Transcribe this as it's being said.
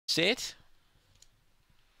set.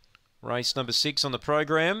 Race number 6 on the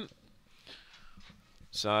program.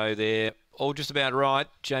 So they're all just about right.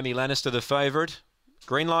 Jamie Lannister the favourite.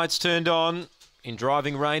 Green lights turned on in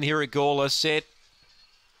driving rain here at Gawler. Set.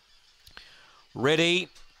 Ready.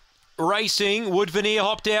 Racing. Wood Veneer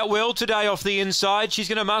hopped out well today off the inside. She's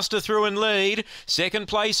going to muster through and lead. Second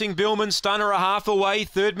placing, Billman Stunner a half away.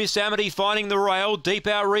 Third, Miss Amity finding the rail. Deep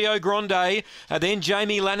out, Rio Grande. And then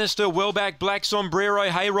Jamie Lannister, well back, Black Sombrero,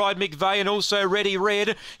 Hayride McVeigh, and also Ready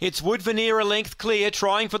Red. It's Wood Veneer a length clear,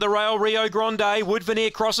 trying for the rail, Rio Grande. Wood Veneer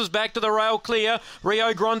crosses back to the rail clear.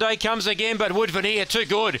 Rio Grande comes again, but Wood Veneer too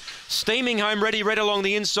good. Steaming home, Ready Red along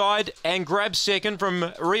the inside and grabs second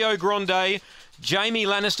from Rio Grande. Jamie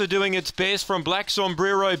Lannister doing its best from Black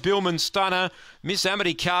Sombrero, Billman Stunner. Miss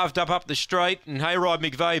Amity carved up the straight, and Hayride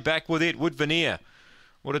McVeigh back with it. Wood Veneer.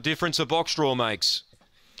 What a difference a box draw makes.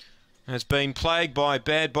 Has been plagued by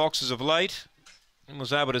bad boxes of late and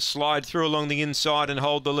was able to slide through along the inside and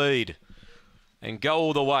hold the lead. And go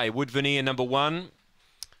all the way. Wood Veneer number 1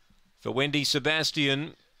 for Wendy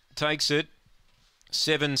Sebastian. Takes it.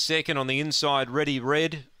 7 second on the inside, Ready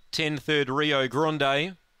Red. 10 third, Rio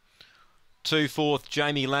Grande. 2 fourth,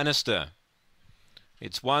 Jamie Lannister.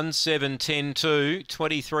 It's 1, 7, 10, 2,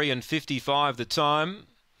 23 and 55 the time.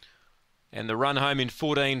 And the run home in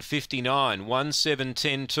 14.59. 1, 7,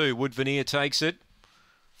 10, 2. Wood Veneer takes it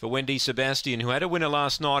for Wendy Sebastian, who had a winner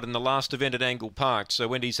last night in the last event at Angle Park. So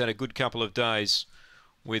Wendy's had a good couple of days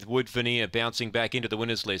with Wood Veneer bouncing back into the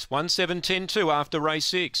winners list. 1, 7, 10, 2 after race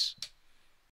 6.